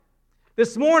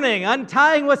This morning,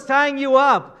 Untying What's Tying You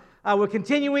Up. We're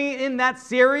continuing in that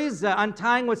series,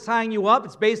 Untying What's Tying You Up.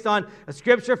 It's based on a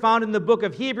scripture found in the book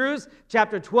of Hebrews,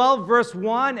 chapter 12, verse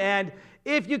 1. And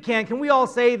if you can we all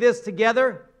say this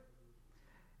together?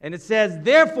 And it says,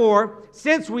 "Therefore,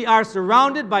 since we are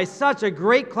surrounded by such a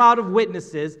great cloud of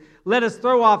witnesses, let us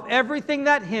throw off everything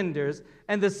that hinders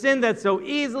and the sin that so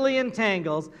easily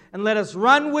entangles, and let us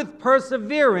run with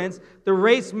perseverance the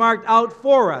race marked out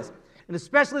for us." And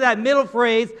especially that middle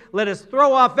phrase, let us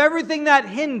throw off everything that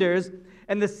hinders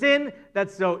and the sin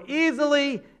that so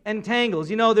easily entangles.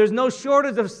 You know, there's no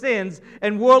shortage of sins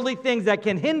and worldly things that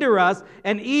can hinder us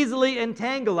and easily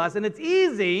entangle us. And it's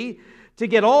easy to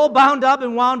get all bound up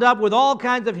and wound up with all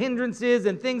kinds of hindrances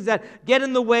and things that get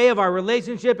in the way of our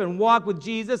relationship and walk with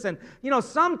Jesus. And, you know,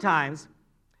 sometimes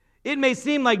it may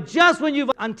seem like just when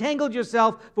you've untangled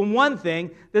yourself from one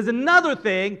thing, there's another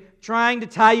thing trying to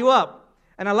tie you up.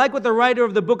 And I like what the writer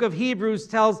of the book of Hebrews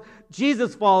tells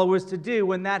Jesus followers to do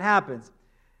when that happens.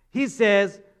 He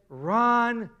says,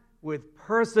 run with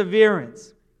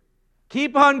perseverance.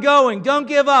 Keep on going. Don't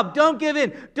give up. Don't give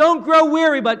in. Don't grow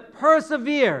weary, but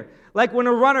persevere. Like when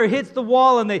a runner hits the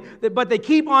wall and they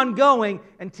keep on going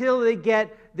until they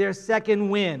get their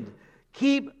second wind.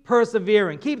 Keep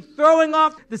persevering. Keep throwing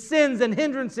off the sins and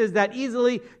hindrances that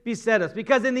easily beset us.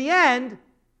 Because in the end,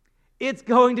 it's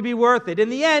going to be worth it. In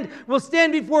the end, we'll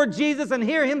stand before Jesus and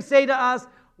hear him say to us,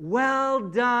 "Well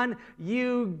done,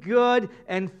 you good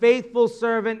and faithful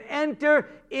servant. Enter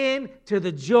into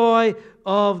the joy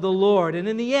of the Lord." And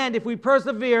in the end, if we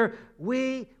persevere,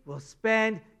 we will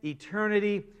spend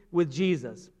eternity with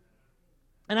Jesus.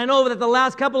 And I know that the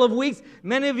last couple of weeks,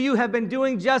 many of you have been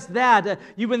doing just that.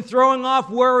 You've been throwing off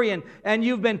worry and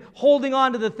you've been holding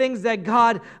on to the things that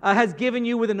God has given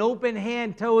you with an open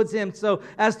hand towards him so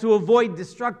as to avoid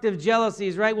destructive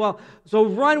jealousies, right? Well, so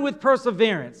run with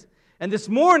perseverance. And this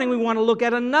morning we want to look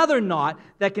at another knot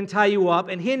that can tie you up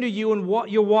and hinder you in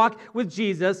your walk with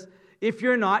Jesus if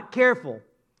you're not careful.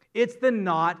 It's the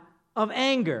knot of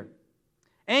anger.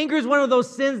 Anger is one of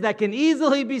those sins that can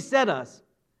easily beset us.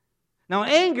 Now,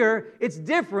 anger, it's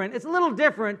different. It's a little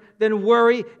different than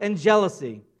worry and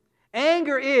jealousy.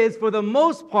 Anger is, for the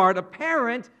most part,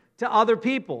 apparent to other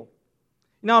people.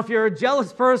 Now, if you're a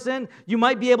jealous person, you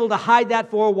might be able to hide that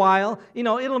for a while. You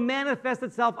know, it'll manifest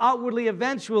itself outwardly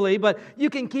eventually, but you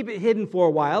can keep it hidden for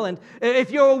a while. And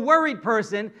if you're a worried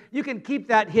person, you can keep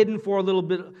that hidden for a little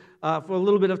bit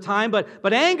of time.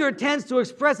 But anger tends to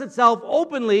express itself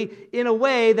openly in a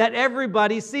way that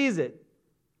everybody sees it.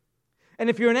 And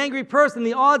if you're an angry person,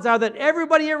 the odds are that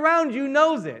everybody around you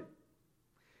knows it.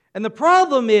 And the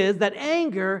problem is that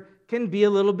anger can be a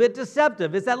little bit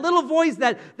deceptive. It's that little voice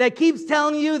that keeps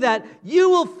telling you that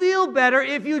you will feel better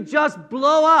if you just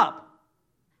blow up.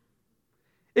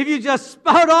 If you just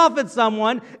spout off at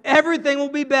someone, everything will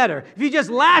be better. If you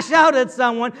just lash out at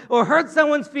someone or hurt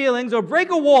someone's feelings or break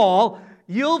a wall,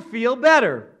 you'll feel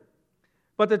better.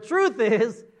 But the truth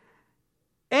is,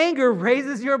 anger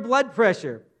raises your blood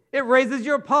pressure. It raises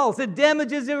your pulse. It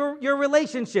damages your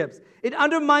relationships. It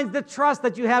undermines the trust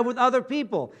that you have with other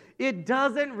people. It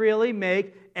doesn't really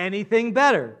make anything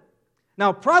better.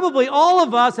 Now, probably all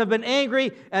of us have been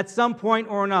angry at some point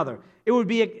or another. It would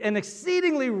be an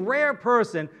exceedingly rare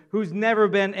person who's never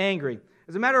been angry.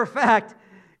 As a matter of fact,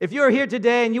 if you're here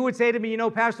today and you would say to me, you know,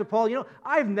 Pastor Paul, you know,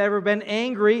 I've never been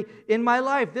angry in my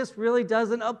life. This really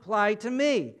doesn't apply to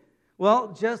me.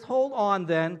 Well, just hold on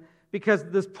then, because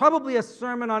there's probably a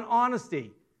sermon on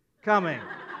honesty coming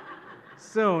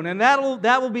soon, and that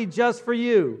will be just for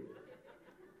you.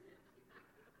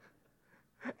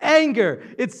 Anger,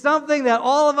 it's something that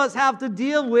all of us have to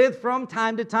deal with from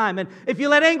time to time. And if you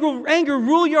let anger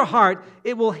rule your heart,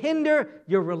 it will hinder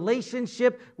your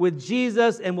relationship with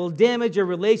Jesus and will damage your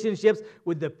relationships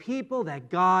with the people that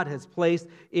God has placed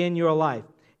in your life.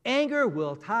 Anger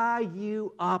will tie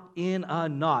you up in a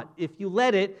knot. If you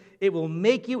let it, it will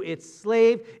make you its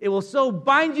slave. It will so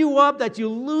bind you up that you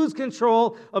lose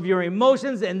control of your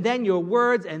emotions and then your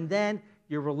words and then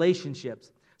your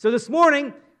relationships. So this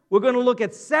morning, we're going to look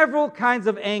at several kinds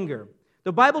of anger.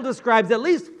 The Bible describes at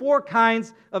least 4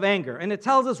 kinds of anger, and it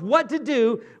tells us what to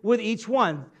do with each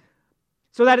one,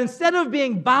 so that instead of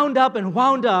being bound up and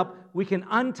wound up, we can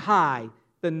untie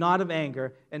the knot of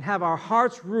anger and have our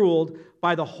hearts ruled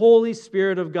by the Holy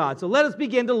Spirit of God. So let us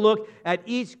begin to look at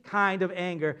each kind of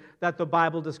anger that the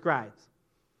Bible describes.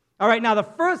 All right, now the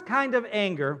first kind of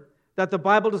anger that the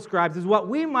Bible describes is what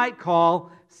we might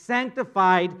call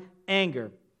sanctified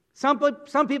anger. Some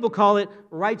people call it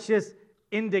righteous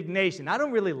indignation. I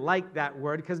don't really like that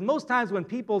word because most times when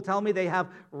people tell me they have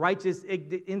righteous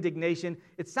indignation,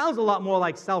 it sounds a lot more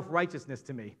like self-righteousness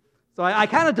to me. So I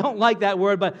kind of don't like that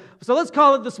word, but so let's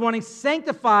call it this morning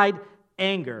sanctified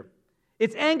anger.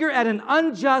 It's anger at an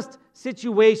unjust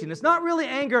situation. It's not really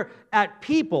anger at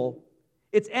people.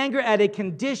 It's anger at a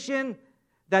condition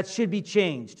that should be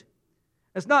changed.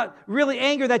 It's not really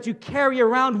anger that you carry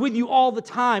around with you all the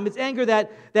time. It's anger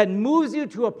that moves you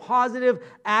to a positive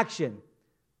action.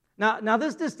 Now,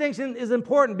 this distinction is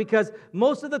important because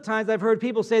most of the times I've heard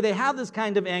people say they have this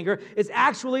kind of anger. It's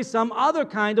actually some other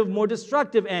kind of more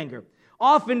destructive anger.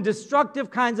 Often,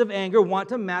 destructive kinds of anger want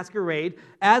to masquerade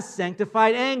as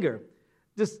sanctified anger.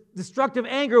 Destructive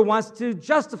anger wants to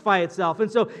justify itself,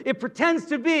 and so it pretends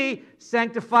to be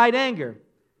sanctified anger.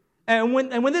 And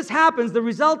when this happens, the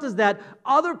result is that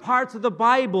other parts of the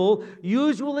Bible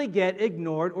usually get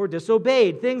ignored or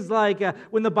disobeyed. Things like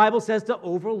when the Bible says to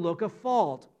overlook a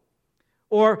fault,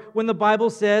 or when the Bible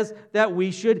says that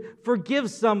we should forgive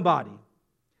somebody.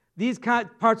 These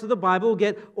parts of the Bible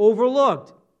get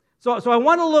overlooked. So I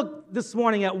want to look this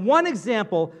morning at one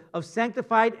example of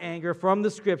sanctified anger from the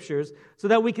Scriptures so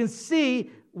that we can see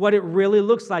what it really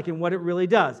looks like and what it really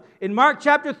does. In Mark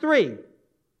chapter 3,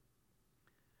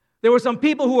 there were some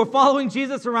people who were following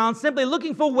Jesus around simply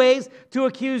looking for ways to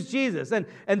accuse Jesus. And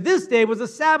this day was a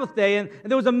Sabbath day, and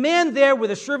there was a man there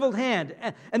with a shriveled hand.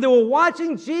 And they were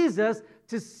watching Jesus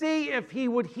to see if he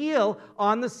would heal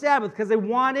on the Sabbath because they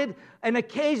wanted an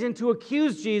occasion to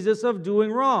accuse Jesus of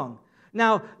doing wrong.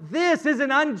 Now, this is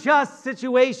an unjust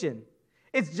situation.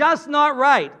 It's just not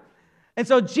right. And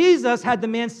so Jesus had the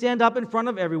man stand up in front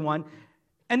of everyone,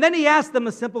 and then he asked them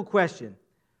a simple question.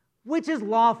 Which is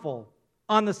lawful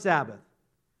on the Sabbath?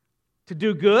 To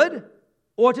do good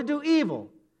or to do evil?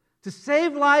 To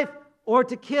save life or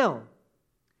to kill?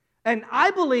 And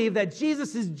I believe that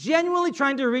Jesus is genuinely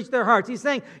trying to reach their hearts. He's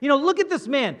saying, look at this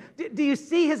man. Do you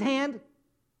see his hand?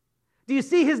 Do you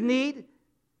see his need?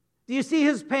 Do you see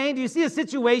his pain? Do you see his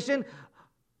situation?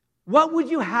 What would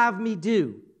you have me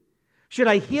do? Should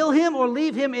I heal him or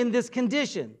leave him in this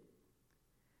condition?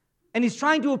 And he's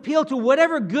trying to appeal to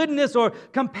whatever goodness or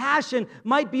compassion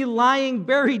might be lying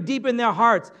buried deep in their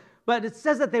hearts. But it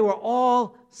says that they were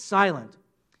all silent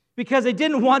because they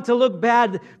didn't want to look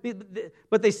bad,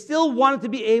 but they still wanted to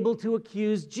be able to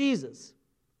accuse Jesus.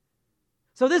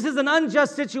 So this is an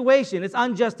unjust situation. It's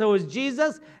unjust towards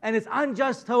Jesus, and it's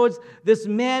unjust towards this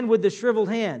man with the shriveled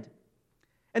hand.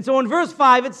 And so in verse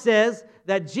 5, it says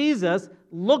that Jesus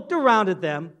looked around at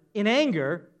them in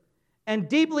anger and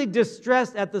deeply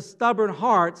distressed at the stubborn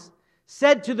hearts,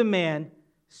 said to the man,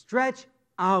 "Stretch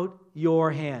out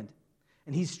your hand."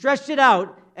 And he stretched it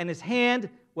out, and his hand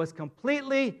was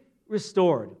completely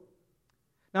restored.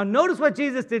 Now notice what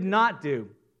Jesus did not do.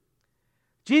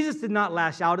 Jesus did not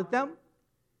lash out at them.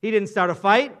 He didn't start a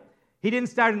fight. He didn't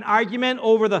start an argument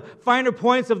over the finer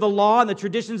points of the law and the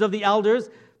traditions of the elders.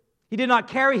 He did not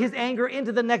carry his anger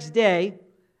into the next day.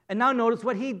 And now notice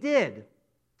what he did.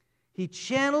 He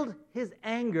channeled his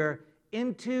anger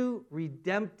into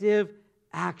redemptive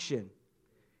action.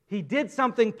 He did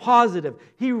something positive.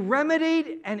 He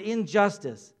remedied an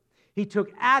injustice. He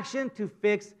took action to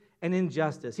fix an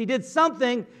injustice. He did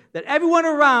something that everyone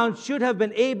around should have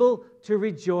been able to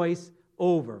rejoice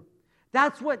over.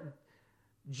 That's what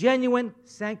genuine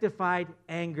sanctified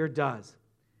anger does.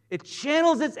 It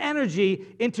channels its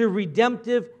energy into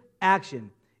redemptive action.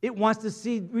 It wants to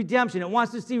see redemption. It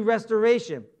wants to see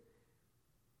restoration.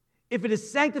 If it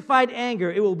is sanctified anger,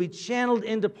 it will be channeled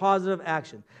into positive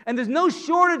action. And there's no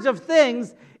shortage of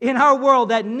things in our world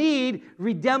that need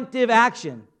redemptive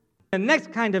action. The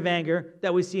next kind of anger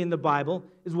that we see in the Bible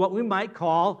is what we might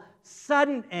call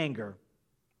sudden anger.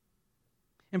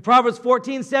 In Proverbs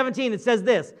 14:17, it says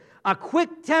this: "A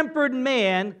quick-tempered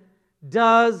man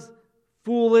does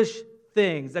foolish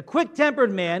things." A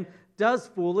quick-tempered man does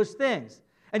foolish things.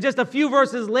 And just a few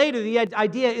verses later, the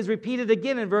idea is repeated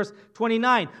again in verse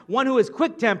 29. One who is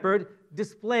quick-tempered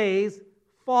displays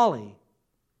folly.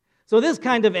 So this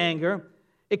kind of anger,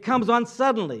 it comes on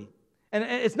suddenly. And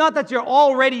it's not that you're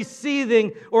already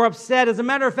seething or upset. As a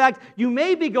matter of fact, you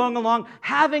may be going along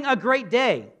having a great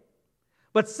day.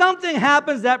 But something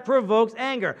happens that provokes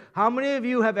anger. How many of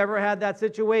you have ever had that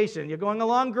situation? You're going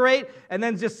along great, and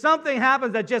then just something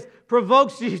happens that just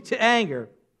provokes you to anger.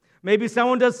 Maybe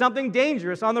someone does something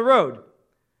dangerous on the road.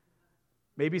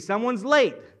 Maybe someone's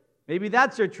late. Maybe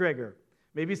that's your trigger.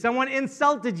 Maybe someone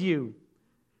insulted you.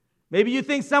 Maybe you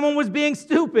think someone was being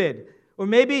stupid. Or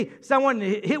maybe someone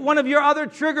hit one of your other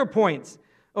trigger points.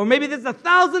 Or maybe there's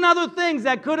 1,000 other things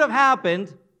that could have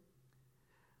happened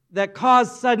that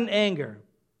cause sudden anger.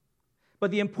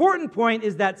 But the important point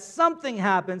is that something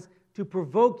happens to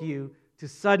provoke you to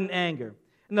sudden anger.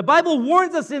 And the Bible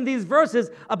warns us in these verses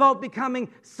about becoming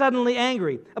suddenly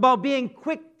angry, about being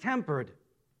quick-tempered.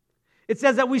 It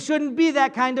says that we shouldn't be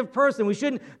that kind of person. We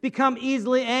shouldn't become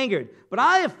easily angered. But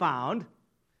I have found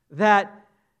that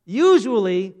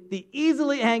usually the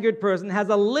easily angered person has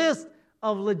a list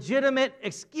of legitimate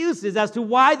excuses as to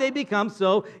why they become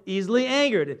so easily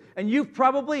angered. And you've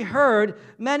probably heard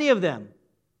many of them.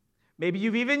 Maybe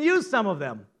you've even used some of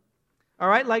them. All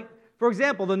right, like, for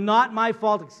example, the not my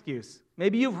fault excuse.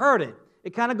 Maybe you've heard it.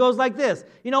 It kind of goes like this.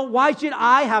 Why should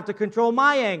I have to control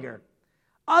my anger?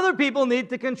 Other people need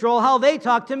to control how they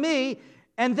talk to me,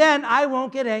 and then I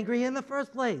won't get angry in the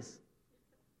first place.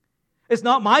 It's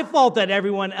not my fault that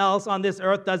everyone else on this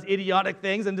earth does idiotic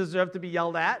things and deserve to be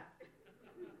yelled at.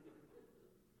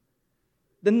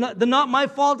 The not my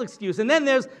fault excuse. And then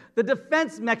there's the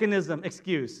defense mechanism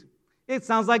excuse. It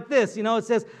sounds like this. It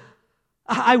says,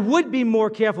 I would be more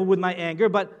careful with my anger,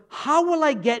 but how will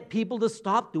I get people to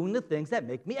stop doing the things that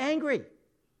make me angry?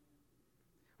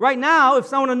 Right now, if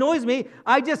someone annoys me,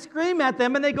 I just scream at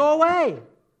them and they go away.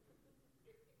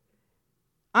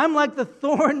 I'm like the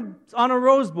thorn on a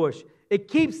rose bush. It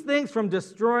keeps things from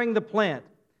destroying the plant.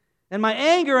 And my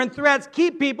anger and threats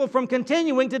keep people from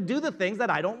continuing to do the things that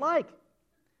I don't like.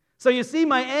 So you see,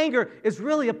 my anger is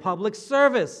really a public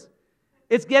service.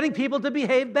 It's getting people to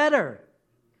behave better.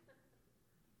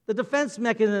 The defense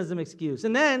mechanism excuse.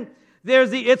 And then there's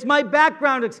the it's my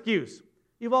background excuse.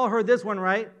 You've all heard this one,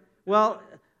 right? Well,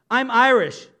 I'm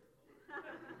Irish.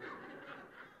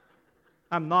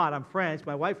 I'm not. I'm French.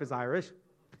 My wife is Irish.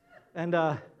 And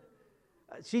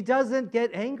she doesn't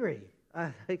get angry.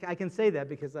 I can say that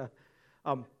because,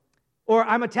 or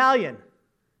I'm Italian.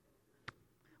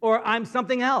 Or I'm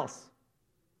something else.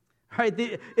 All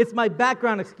right, it's my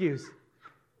background excuse.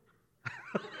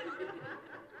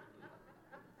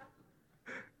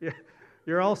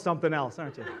 You're all something else,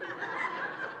 aren't you?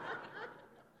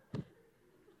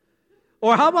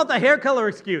 Or how about the hair color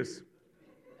excuse?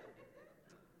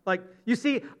 Like, you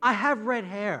see, I have red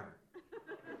hair.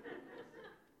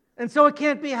 And so it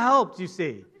can't be helped, you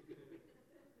see.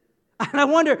 And I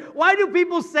wonder, why do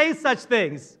people say such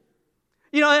things?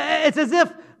 It's as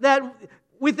if that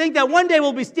we think that one day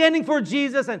we'll be standing for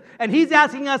Jesus and he's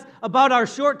asking us about our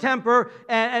short temper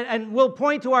and we'll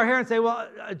point to our hair and say, well,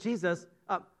 Jesus,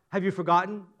 have you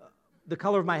forgotten the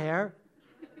color of my hair?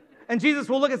 And Jesus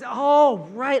will look and say, oh,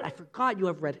 right, I forgot you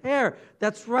have red hair.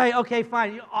 That's right. Okay,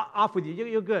 fine. Off with you.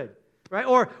 You're good. Right?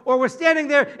 Or we're standing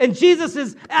there and Jesus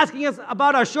is asking us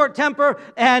about our short temper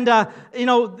and,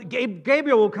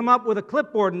 Gabriel will come up with a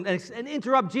clipboard and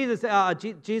interrupt Jesus.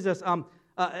 Jesus,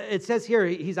 it says here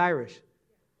he's Irish.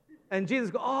 And Jesus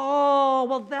goes, oh,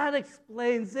 well, that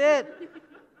explains it.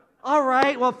 All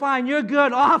right, well, fine, you're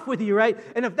good, off with you, right?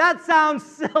 And if that sounds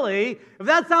silly, if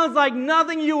that sounds like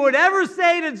nothing you would ever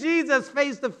say to Jesus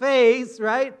face to face,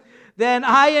 right, then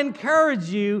I encourage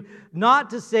you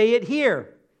not to say it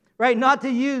here, right? Not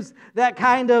to use that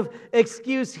kind of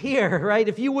excuse here, right?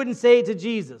 If you wouldn't say it to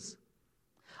Jesus.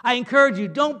 I encourage you,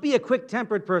 don't be a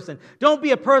quick-tempered person. Don't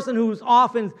be a person who's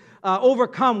often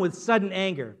overcome with sudden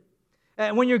anger.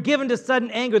 And when you're given to sudden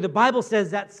anger, the Bible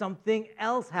says that something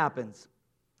else happens.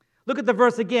 Look at the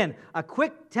verse again. A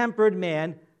quick-tempered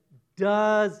man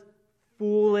does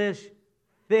foolish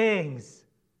things.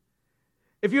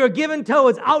 If you are given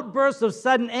towards outbursts of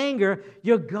sudden anger,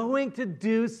 you're going to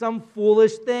do some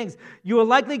foolish things. You are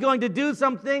likely going to do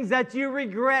some things that you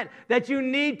regret, that you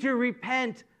need to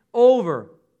repent over.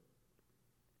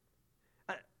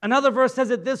 Another verse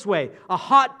says it this way. A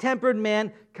hot-tempered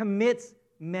man commits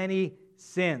many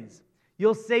sins.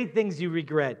 You'll say things you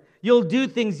regret. You'll do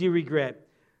things you regret.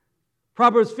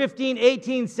 Proverbs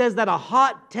 15:18 says that a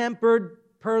hot-tempered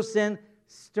person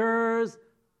stirs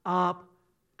up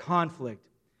conflict.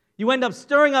 You end up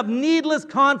stirring up needless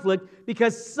conflict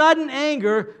because sudden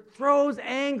anger throws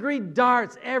angry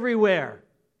darts everywhere.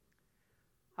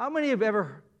 How many have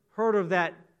ever heard of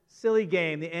that silly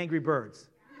game, the Angry Birds?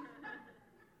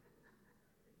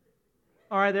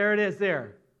 All right, there it is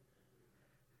there.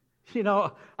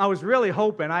 I was really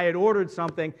hoping I had ordered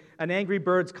something, an Angry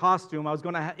Birds costume. I was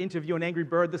going to interview an Angry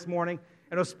Bird this morning,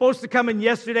 and it was supposed to come in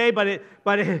yesterday, but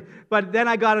then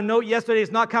I got a note yesterday,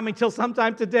 it's not coming till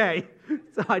sometime today.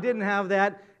 So I didn't have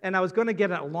that, and I was going to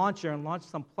get a launcher and launch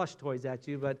some plush toys at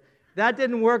you, but that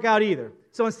didn't work out either.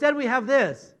 So instead we have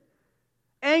this,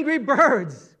 Angry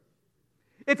Birds.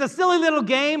 It's a silly little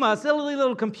game, a silly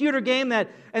little computer game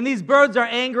and these birds are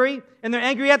angry, and they're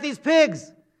angry at these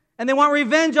pigs. And they want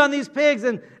revenge on these pigs.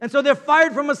 And so they're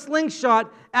fired from a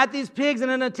slingshot at these pigs in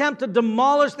an attempt to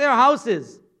demolish their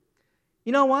houses.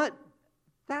 You know what?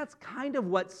 That's kind of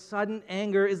what sudden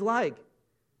anger is like.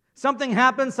 Something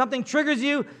happens, something triggers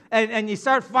you, and you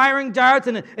start firing darts,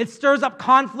 and it stirs up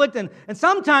conflict. And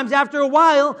sometimes, after a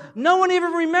while, no one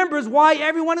even remembers why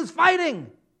everyone is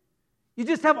fighting. You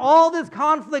just have all this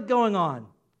conflict going on.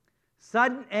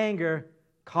 Sudden anger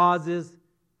causes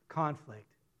conflict.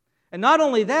 And not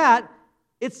only that,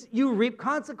 you reap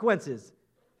consequences.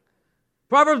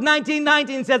 Proverbs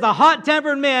 19:19 says, a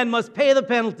hot-tempered man must pay the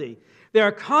penalty. There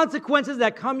are consequences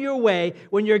that come your way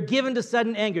when you're given to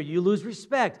sudden anger. You lose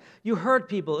respect. You hurt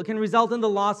people. It can result in the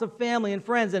loss of family and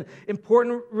friends and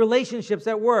important relationships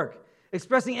at work.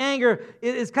 Expressing anger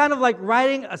is kind of like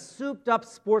riding a souped-up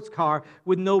sports car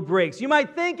with no brakes. You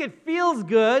might think it feels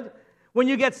good when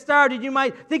you get started. You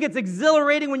might think it's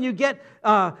exhilarating when you've got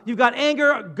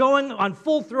anger going on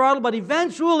full throttle, but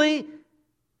eventually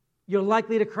you're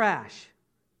likely to crash.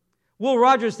 Will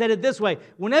Rogers said it this way: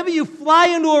 whenever you fly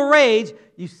into a rage,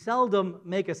 you seldom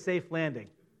make a safe landing.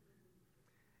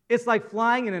 It's like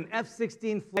flying in an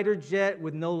F-16 fighter jet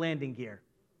with no landing gear.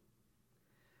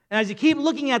 And as you keep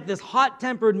looking at this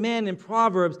hot-tempered man in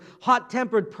Proverbs,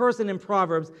 hot-tempered person in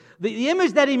Proverbs, the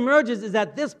image that emerges is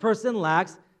that this person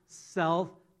lacks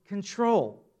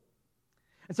self-control.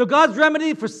 And so God's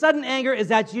remedy for sudden anger is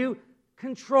that you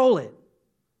control it.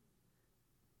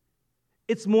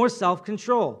 It's more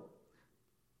self-control.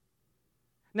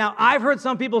 Now, I've heard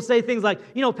some people say things like,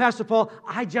 Pastor Paul,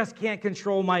 I just can't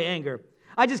control my anger.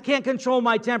 I just can't control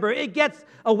my temper. It gets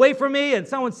away from me, and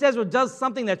someone says or does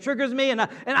something that triggers me, and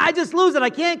I just lose it. I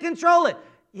can't control it.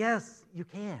 Yes, you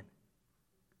can.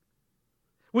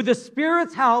 With the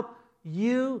Spirit's help,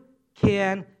 you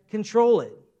can control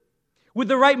it. With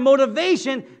the right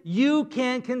motivation, you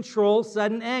can control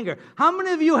sudden anger. How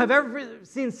many of you have ever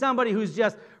seen somebody who's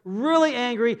just really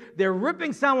angry? They're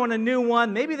ripping someone a new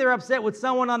one. Maybe they're upset with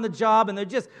someone on the job, and they're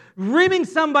just reaming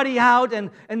somebody out,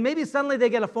 and maybe suddenly they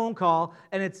get a phone call,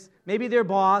 and it's maybe their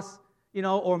boss,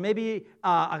 or maybe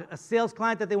a sales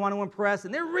client that they want to impress,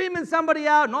 and they're reaming somebody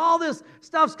out, and all this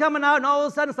stuff's coming out, and all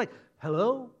of a sudden it's like,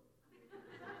 hello?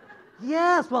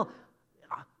 Yes, well,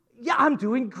 yeah, I'm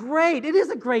doing great. It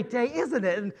is a great day, isn't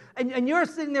it? And you're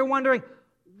sitting there wondering,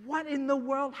 what in the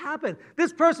world happened?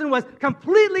 This person was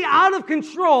completely out of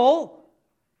control,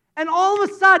 and all of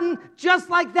a sudden,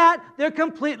 just like that, they're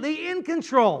completely in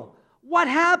control. What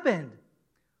happened?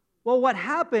 Well, what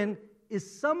happened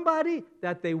is somebody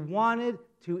that they wanted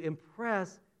to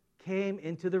impress came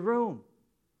into the room.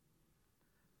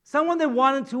 Someone they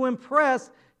wanted to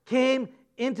impress came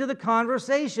into the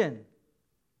conversation.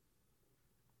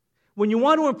 When you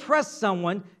want to impress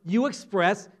someone, you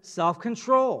express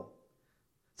self-control.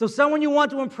 So someone you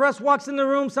want to impress walks in the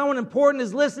room, someone important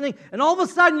is listening, and all of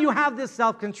a sudden you have this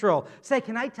self-control. Say,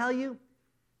 can I tell you?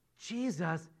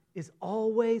 Jesus is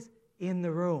always in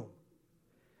the room.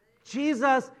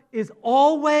 Jesus is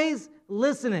always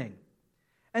listening.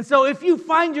 And so if you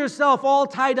find yourself all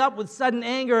tied up with sudden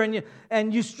anger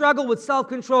and you struggle with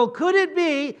self-control, could it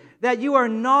be that you are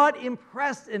not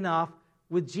impressed enough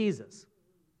with Jesus?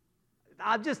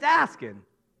 I'm just asking.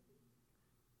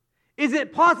 Is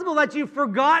it possible that you've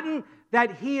forgotten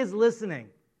that He is listening?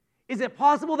 Is it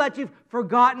possible that you've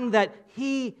forgotten that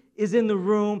He is in the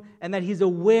room and that He's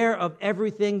aware of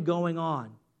everything going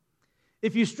on?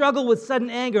 If you struggle with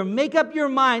sudden anger, make up your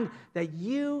mind that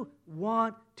you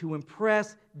want to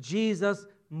impress Jesus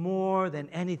more than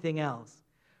anything else.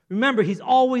 Remember, He's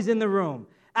always in the room.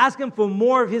 Ask Him for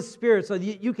more of His Spirit so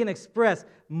that you can express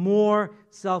more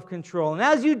self-control. And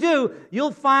as you do,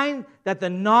 you'll find that the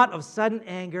knot of sudden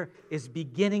anger is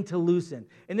beginning to loosen.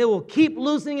 And it will keep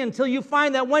loosening until you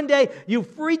find that one day you've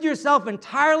freed yourself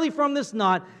entirely from this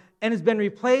knot and has been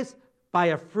replaced by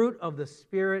a fruit of the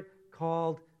Spirit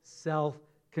called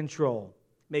self-control.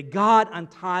 May God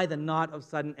untie the knot of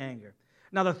sudden anger.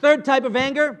 Now, the third type of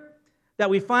anger that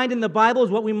we find in the Bible is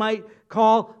what we might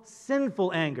call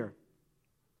sinful anger.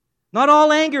 Not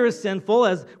all anger is sinful,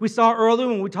 as we saw earlier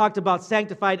when we talked about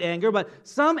sanctified anger, but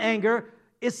some anger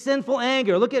is sinful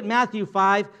anger. Look at Matthew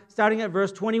 5, starting at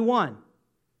verse 21.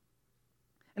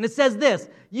 And it says this,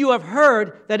 "You have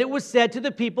heard that it was said to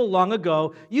the people long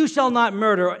ago, 'You shall not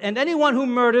murder, and anyone who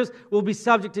murders will be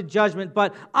subject to judgment.'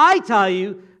 But I tell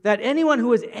you that anyone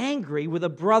who is angry with a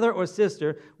brother or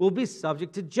sister will be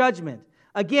subject to judgment.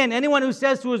 Again, anyone who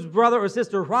says to his brother or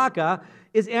sister, 'Raka,'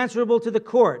 is answerable to the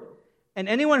court. And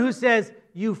anyone who says,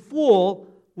 'You fool,'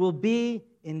 will be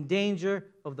in danger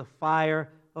of the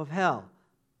fire of hell."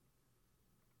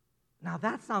 Now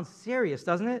that sounds serious,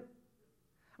 doesn't it?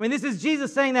 I mean, this is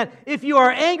Jesus saying that if you are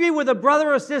angry with a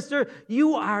brother or sister,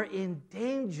 you are in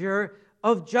danger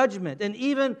of judgment and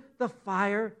even the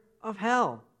fire of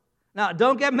hell. Now,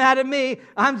 don't get mad at me.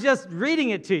 I'm just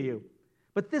reading it to you.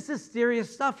 But this is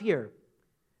serious stuff here.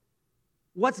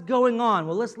 What's going on?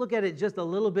 Well, let's look at it just a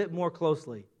little bit more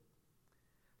closely.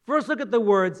 First, look at the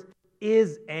words,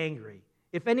 is angry.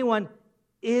 If anyone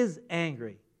is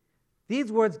angry.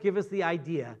 These words give us the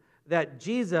idea that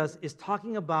Jesus is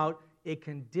talking about a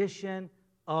condition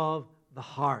of the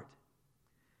heart.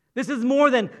 This is more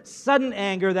than sudden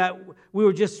anger that we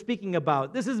were just speaking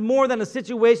about. This is more than a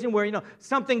situation where,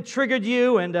 something triggered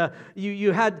you and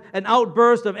you had an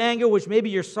outburst of anger, which maybe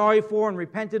you're sorry for and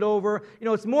repented over.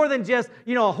 It's more than just,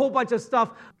 a whole bunch of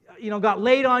stuff, got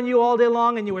laid on you all day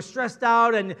long and you were stressed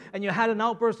out and you had an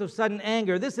outburst of sudden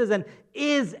anger. This is an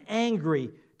is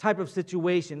angry type of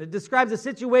situation. It describes a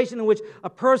situation in which a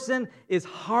person is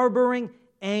harboring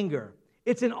anger.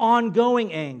 It's an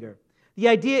ongoing anger. The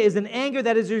idea is an anger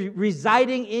that is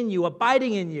residing in you,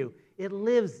 abiding in you. It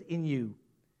lives in you.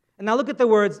 And now look at the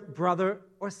words brother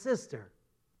or sister.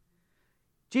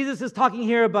 Jesus is talking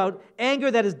here about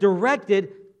anger that is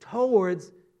directed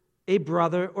towards a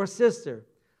brother or sister.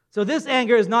 So this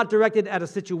anger is not directed at a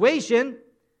situation.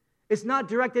 It's not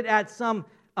directed at some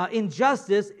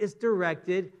injustice. It's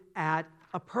directed at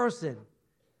a person.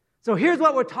 So here's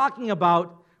what we're talking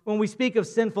about when we speak of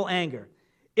sinful anger.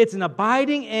 It's an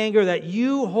abiding anger that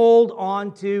you hold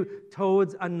on to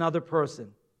towards another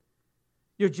person.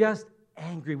 You're just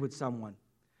angry with someone.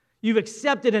 You've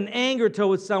accepted an anger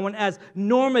towards someone as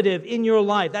normative in your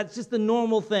life. That's just the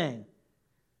normal thing.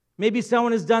 Maybe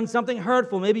someone has done something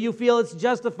hurtful. Maybe you feel it's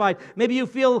justified. Maybe you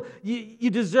feel you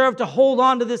deserve to hold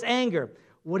on to this anger.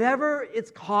 Whatever its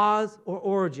cause or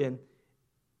origin,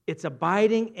 it's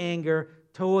abiding anger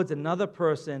towards another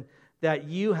person that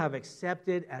you have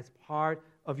accepted as part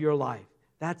of your life.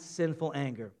 That's sinful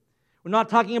anger. We're not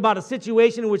talking about a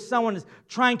situation in which someone is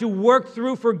trying to work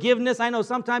through forgiveness. I know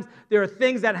sometimes there are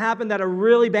things that happen that are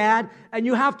really bad, and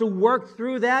you have to work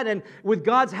through that. And with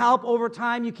God's help over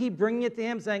time, you keep bringing it to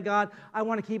Him, saying, God, I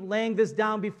want to keep laying this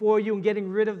down before you and getting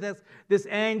rid of this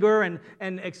anger and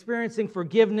experiencing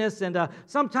forgiveness. And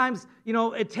sometimes,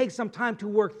 it takes some time to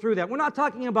work through that. We're not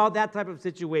talking about that type of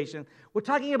situation. We're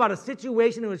talking about a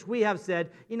situation in which we have said,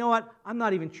 you know what, I'm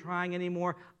not even trying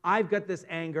anymore. I've got this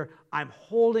anger. I'm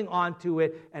holding on to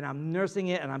it, and I'm nursing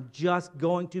it, and I'm just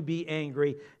going to be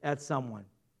angry at someone.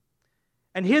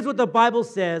 And here's what the Bible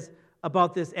says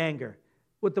about this anger.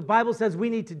 What the Bible says we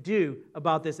need to do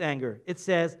about this anger. It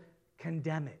says,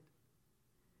 condemn it.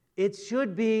 It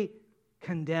should be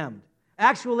condemned.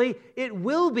 Actually, it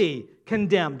will be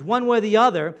condemned one way or the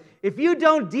other. If you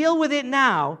don't deal with it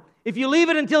now, if you leave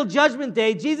it until Judgment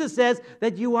Day, Jesus says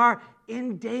that you are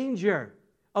in danger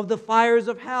of the fires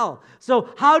of hell. So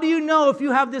how do you know if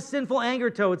you have this sinful anger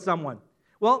towards someone?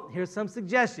 Well, here's some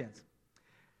suggestions.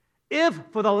 If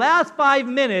for the last 5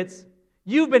 minutes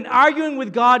you've been arguing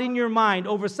with God in your mind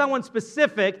over someone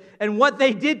specific and what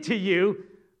they did to you,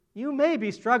 you may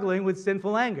be struggling with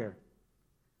sinful anger.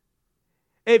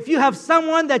 If you have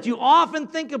someone that you often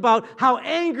think about how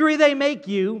angry they make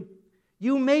you,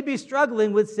 you may be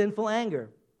struggling with sinful anger.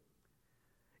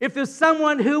 If there's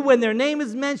someone who, when their name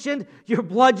is mentioned, your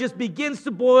blood just begins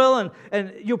to boil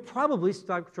and you're probably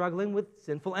struggling with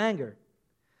sinful anger.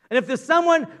 And if there's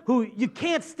someone who you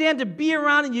can't stand to be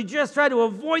around and you just try to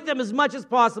avoid them as much as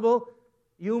possible,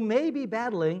 you may be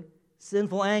battling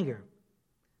sinful anger.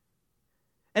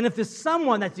 And if there's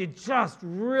someone that you just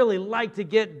really like to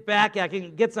get back at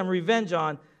and get some revenge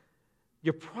on,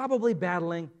 you're probably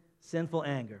battling sinful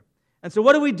anger. And so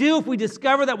what do we do if we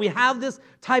discover that we have this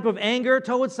type of anger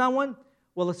towards someone?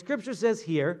 Well, the Scripture says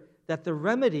here that the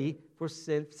remedy for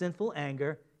sinful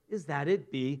anger is that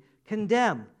it be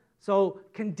condemned. So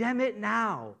condemn it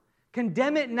now.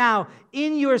 Condemn it now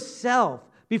in yourself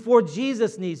before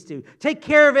Jesus needs to. Take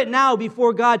care of it now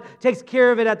before God takes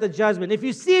care of it at the judgment. If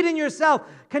you see it in yourself,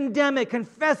 condemn it.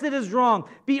 Confess it is wrong.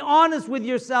 Be honest with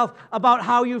yourself about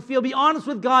how you feel. Be honest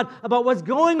with God about what's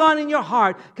going on in your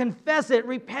heart. Confess it,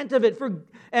 repent of it,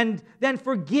 and then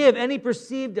forgive any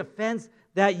perceived offense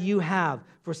that you have.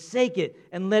 Forsake it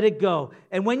and let it go.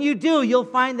 And when you do, you'll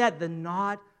find that the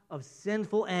knot of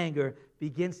sinful anger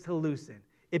begins to loosen.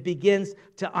 It begins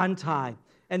to untie.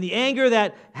 And the anger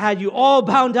that had you all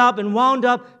bound up and wound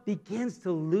up begins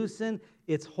to loosen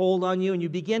its hold on you, and you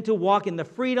begin to walk in the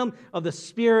freedom of the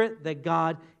Spirit that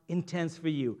God intends for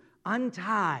you.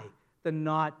 Untie the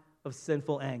knot of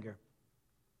sinful anger.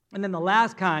 And then the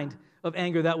last kind of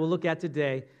anger that we'll look at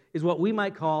today is what we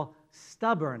might call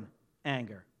stubborn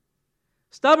anger.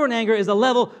 Stubborn anger is a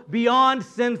level beyond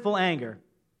sinful anger.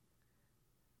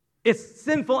 It's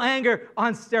sinful anger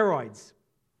on steroids.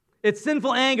 It's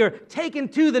sinful anger taken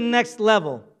to the next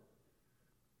level.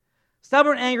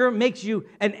 Stubborn anger makes you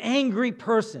an angry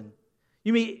person.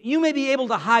 You may be able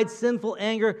to hide sinful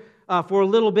anger for a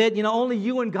little bit. Only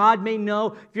you and God may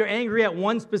know if you're angry at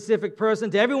one specific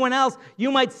person. To everyone else,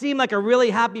 you might seem like a really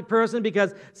happy person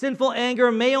because sinful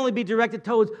anger may only be directed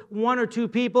towards one or two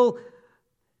people.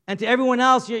 And to everyone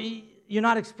else, you're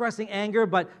not expressing anger.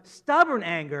 But stubborn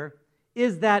anger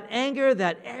is that anger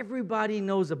that everybody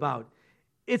knows about.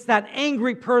 It's that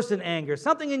angry person anger.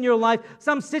 Something in your life,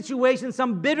 some situation,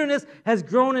 some bitterness has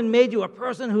grown and made you a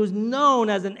person who's known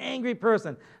as an angry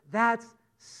person. That's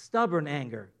stubborn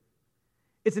anger.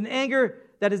 It's an anger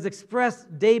that is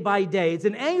expressed day by day. It's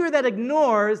an anger that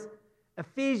ignores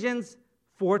Ephesians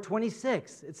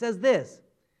 4:26. It says this,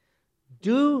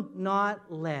 "Do not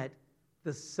let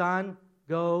the sun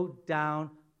go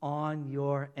down on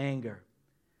your anger."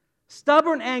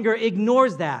 Stubborn anger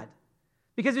ignores that.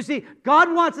 Because you see,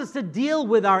 God wants us to deal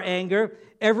with our anger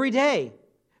every day.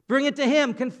 Bring it to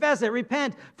Him, confess it,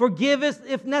 repent, forgive us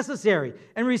if necessary,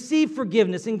 and receive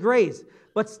forgiveness and grace.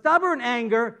 But stubborn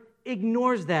anger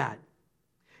ignores that.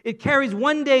 It carries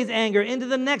one day's anger into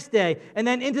the next day, and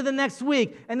then into the next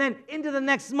week, and then into the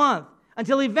next month,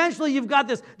 until eventually you've got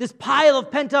this pile of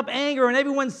pent-up anger, and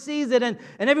everyone sees it, and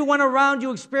everyone around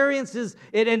you experiences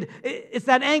it, and it's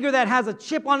that anger that has a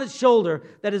chip on its shoulder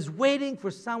that is waiting for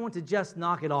someone to just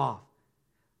knock it off.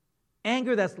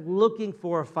 Anger that's looking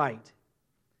for a fight.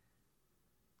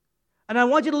 And I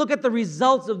want you to look at the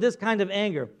results of this kind of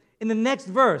anger. In the next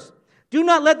verse, "Do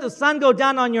not let the sun go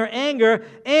down on your anger,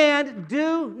 and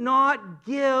do not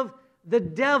give the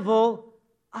devil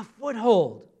a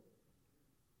foothold."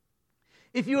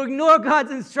 If you ignore God's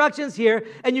instructions here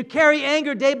and you carry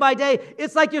anger day by day,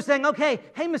 it's like you're saying, "Okay,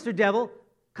 hey, Mr. Devil,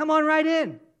 come on right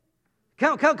in.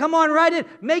 Come on right in.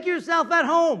 Make yourself at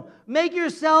home. Make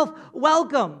yourself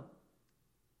welcome."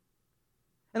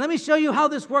 And let me show you how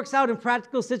this works out in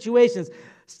practical situations.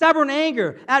 Stubborn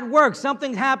anger at work,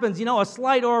 something happens, a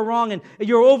slight or a wrong, and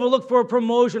you're overlooked for a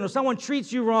promotion, or someone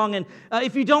treats you wrong, and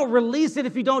if you don't release it,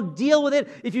 if you don't deal with it,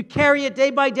 if you carry it day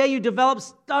by day, you develop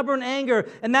stubborn anger,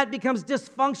 and that becomes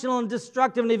dysfunctional and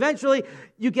destructive, and eventually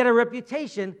you get a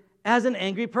reputation as an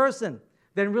angry person.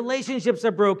 Then relationships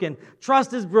are broken,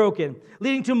 trust is broken,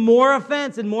 leading to more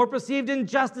offense and more perceived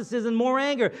injustices and more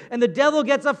anger, and the devil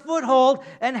gets a foothold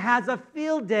and has a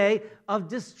field day of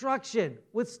destruction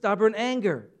with stubborn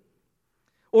anger.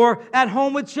 Or at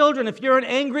home with children, if you're an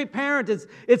angry parent,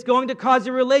 it's going to cause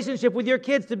your relationship with your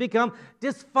kids to become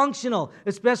dysfunctional,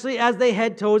 especially as they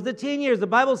head towards the teen years. The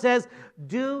Bible says,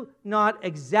 "Do not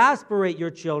exasperate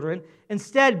your children.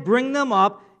 Instead, bring them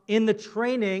up in the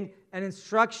training and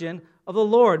instruction of the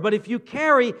Lord." But if you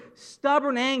carry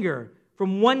stubborn anger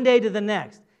from one day to the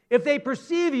next, if they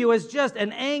perceive you as just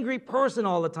an angry person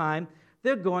all the time,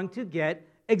 they're going to get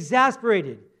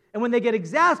exasperated. And when they get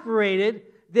exasperated,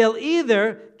 they'll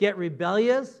either get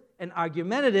rebellious and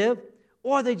argumentative,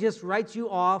 or they just write you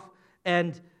off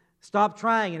and stop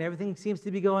trying, and everything seems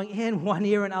to be going in one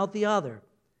ear and out the other.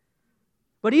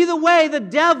 But either way, the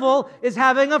devil is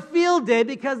having a field day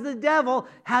because the devil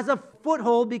has a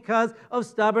foothold because of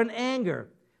stubborn anger.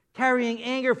 Carrying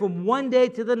anger from one day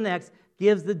to the next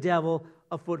gives the devil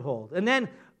a foothold. And then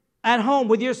at home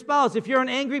with your spouse, if you're an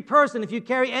angry person, if you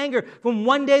carry anger from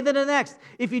one day to the next,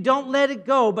 if you don't let it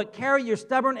go but carry your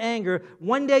stubborn anger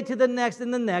one day to the next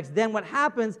and the next, then what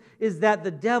happens is that the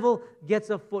devil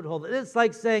gets a foothold. It's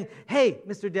like saying, "Hey,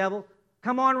 Mr. Devil,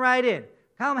 come on right in.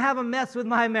 Come have a mess with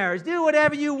my marriage. Do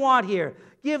whatever you want here."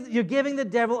 You're giving the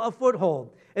devil a foothold.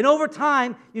 And over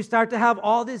time, you start to have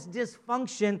all this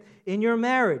dysfunction in your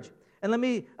marriage. And let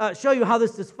me show you how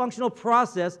this dysfunctional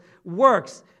process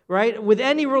works, right, with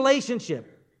any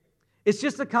relationship. It's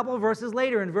just a couple of verses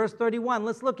later in verse 31.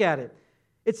 Let's look at it.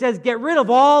 It says, "Get rid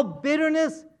of all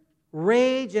bitterness,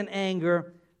 rage, and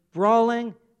anger,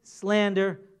 brawling,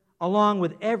 slander, along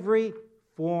with every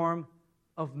form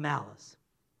of malice."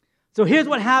 So here's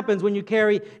what happens when you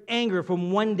carry anger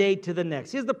from one day to the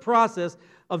next. Here's the process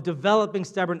of developing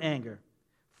stubborn anger.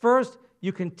 First,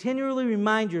 you continually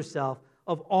remind yourself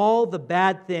of all the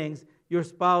bad things your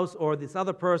spouse or this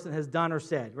other person has done or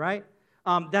said, right?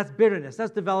 That's bitterness.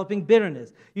 That's developing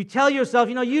bitterness. You tell yourself,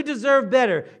 you deserve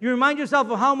better. You remind yourself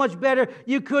of how much better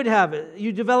you could have it.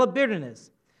 You develop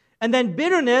bitterness. And then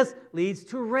bitterness leads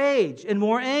to rage and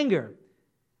more anger.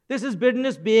 This is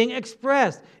bitterness being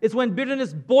expressed. It's when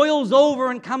bitterness boils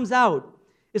over and comes out.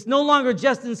 It's no longer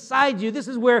just inside you. This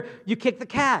is where you kick the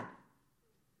cat.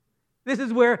 This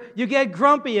is where you get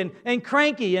grumpy and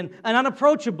cranky and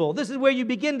unapproachable. This is where you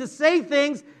begin to say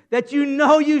things that you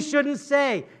know you shouldn't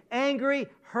say. Angry,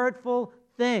 hurtful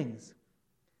things.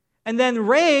 And then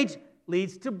rage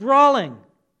leads to brawling.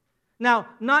 Now,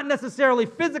 not necessarily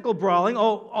physical brawling,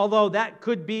 although that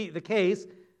could be the case,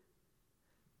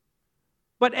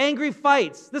 but angry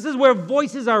fights. This is where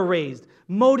voices are raised,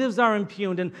 motives are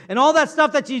impugned, and all that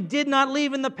stuff that you did not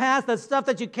leave in the past, that stuff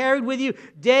that you carried with you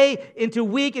day into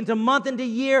week, into month, into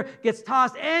year, gets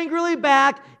tossed angrily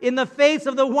back in the face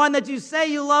of the one that you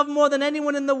say you love more than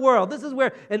anyone in the world. This is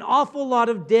where an awful lot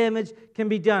of damage can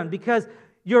be done, because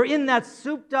you're in that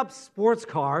souped-up sports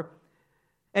car,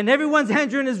 and everyone's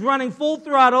engine is running full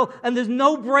throttle, and there's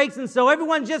no brakes, and so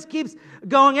everyone just keeps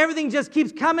going. Everything just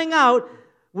keeps coming out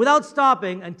without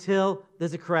stopping until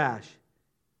there's a crash,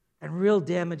 and real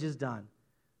damage is done.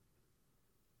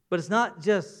 But it's not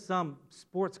just some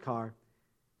sports car.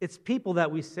 It's people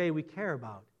that we say we care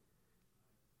about.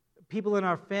 People in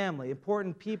our family,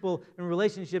 important people in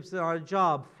relationships in our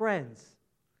job, friends.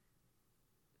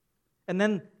 And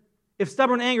then if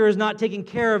stubborn anger is not taken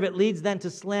care of, it leads then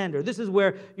to slander. This is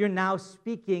where you're now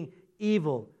speaking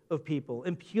evil of people,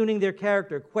 impugning their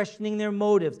character, questioning their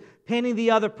motives, painting the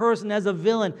other person as a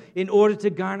villain in order to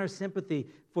garner sympathy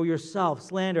for yourself,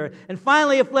 slander. And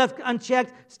finally, if left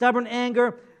unchecked, stubborn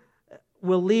anger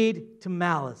will lead to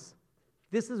malice.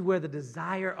 This is where the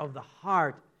desire of the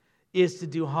heart is to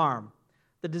do harm.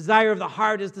 The desire of the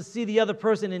heart is to see the other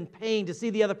person in pain, to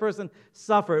see the other person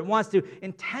suffer. It wants to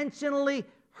intentionally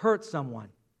hurt someone.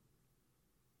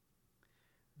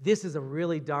 This is a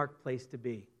really dark place to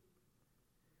be.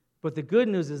 But the good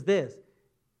news is this: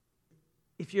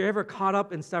 if you're ever caught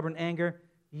up in stubborn anger,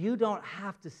 you don't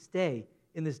have to stay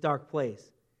in this dark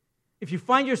place. If you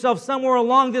find yourself somewhere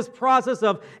along this process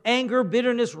of anger,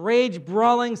 bitterness, rage,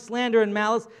 brawling, slander, and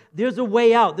malice, there's a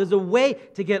way out. There's a way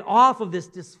to get off of this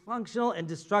dysfunctional and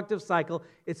destructive cycle.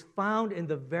 It's found in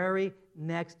the very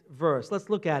next verse. Let's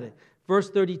look at it. Verse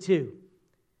 32.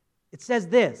 It says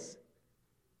this: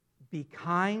 be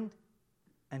kind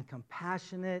and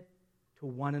compassionate to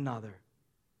one another,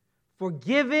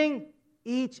 forgiving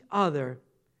each other,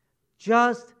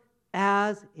 just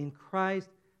as in Christ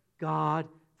God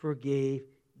forgave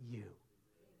you.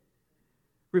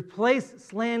 Replace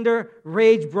slander,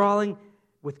 rage, brawling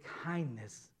with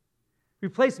kindness.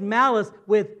 Replace malice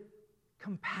with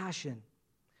compassion.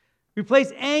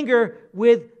 Replace anger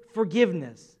with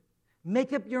forgiveness.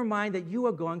 Make up your mind that you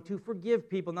are going to forgive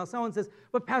people. Now, someone says,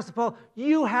 but Pastor Paul,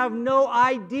 you have no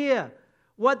idea.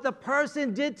 What the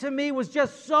person did to me was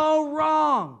just so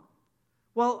wrong.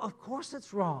 Well, of course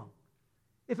it's wrong.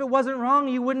 If it wasn't wrong,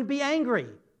 you wouldn't be angry,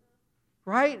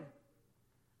 right?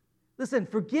 Listen,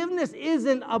 forgiveness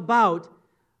isn't about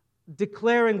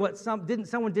declaring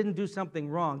someone didn't do something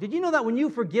wrong. Did you know that when you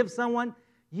forgive someone,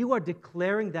 you are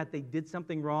declaring that they did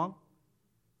something wrong?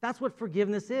 That's what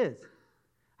forgiveness is.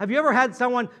 Have you ever had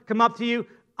someone come up to you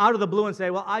out of the blue and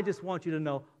say, well, I just want you to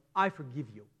know I forgive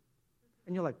you?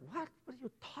 And you're like, what? What are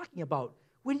you talking about?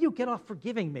 Where do you get off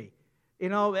forgiving me? You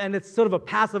know, and it's sort of a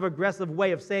passive-aggressive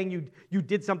way of saying you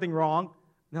did something wrong. And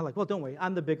they're like, well, don't worry,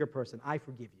 I'm the bigger person. I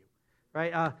forgive you,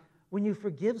 right? When you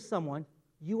forgive someone,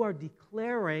 you are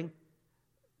declaring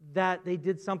that they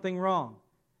did something wrong.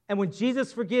 And when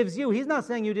Jesus forgives you, he's not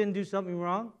saying you didn't do something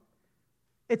wrong.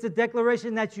 It's a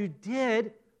declaration that you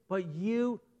did, but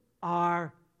you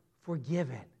are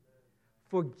forgiven.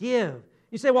 Forgive.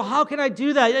 You say, well, how can I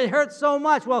do that? It hurts so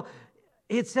much. Well,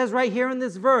 it says right here in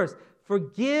this verse,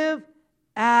 forgive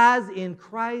as in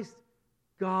Christ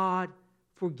God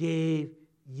forgave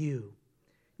you.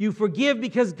 You forgive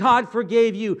because God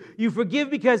forgave you. You forgive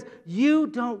because you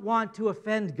don't want to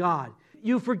offend God.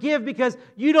 You forgive because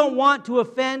you don't want to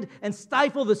offend and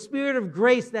stifle the Spirit of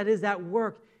grace that is at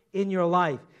work in your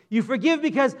life. You forgive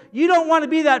because you don't want to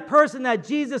be that person that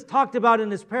Jesus talked about in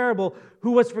this parable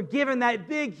who was forgiven that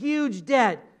big, huge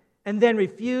debt and then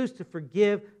refused to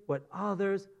forgive what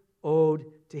others owed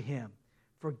to him.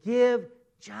 Forgive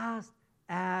just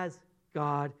as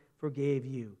God forgave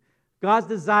you. God's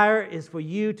desire is for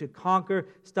you to conquer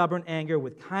stubborn anger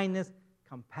with kindness,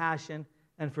 compassion,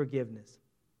 and forgiveness.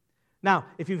 Now,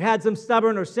 if you've had some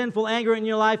stubborn or sinful anger in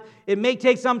your life, it may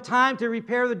take some time to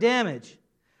repair the damage.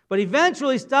 But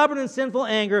eventually, stubborn and sinful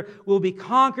anger will be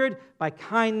conquered by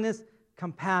kindness,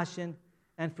 compassion,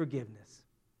 and forgiveness.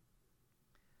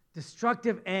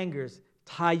 Destructive angers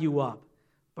tie you up,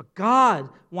 but God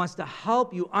wants to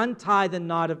help you untie the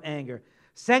knot of anger.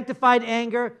 Sanctified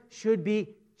anger should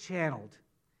be channeled.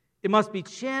 It must be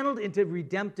channeled into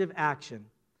redemptive action.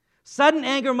 Sudden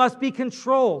anger must be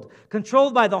controlled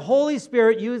by the Holy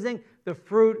Spirit using the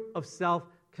fruit of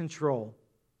self-control.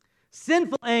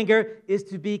 Sinful anger is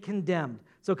to be condemned.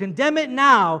 So condemn it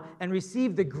now and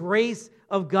receive the grace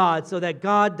of God so that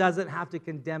God doesn't have to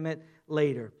condemn it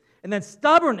later. And then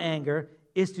stubborn anger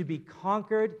is to be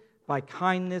conquered by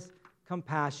kindness,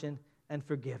 compassion, and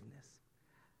forgiveness.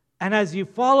 And as you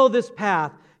follow this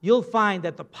path, you'll find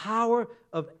that the power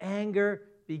of anger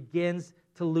begins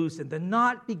to loosen. The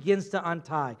knot begins to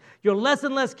untie. You're less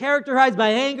and less characterized by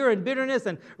anger and bitterness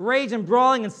and rage and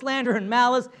brawling and slander and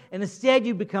malice, and instead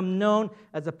you become known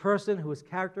as a person who is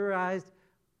characterized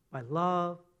by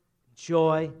love,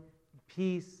 joy,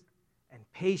 peace, and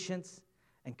patience,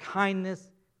 and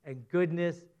kindness, and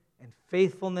goodness, and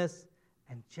faithfulness,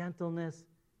 and gentleness,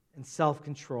 and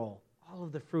self-control. All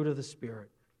of the fruit of the Spirit.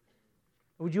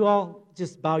 Would you all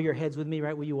just bow your heads with me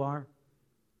right where you are?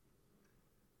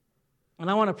 And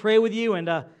I want to pray with you, and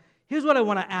here's what I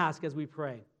want to ask as we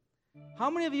pray. How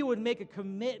many of you would make a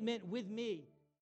commitment with me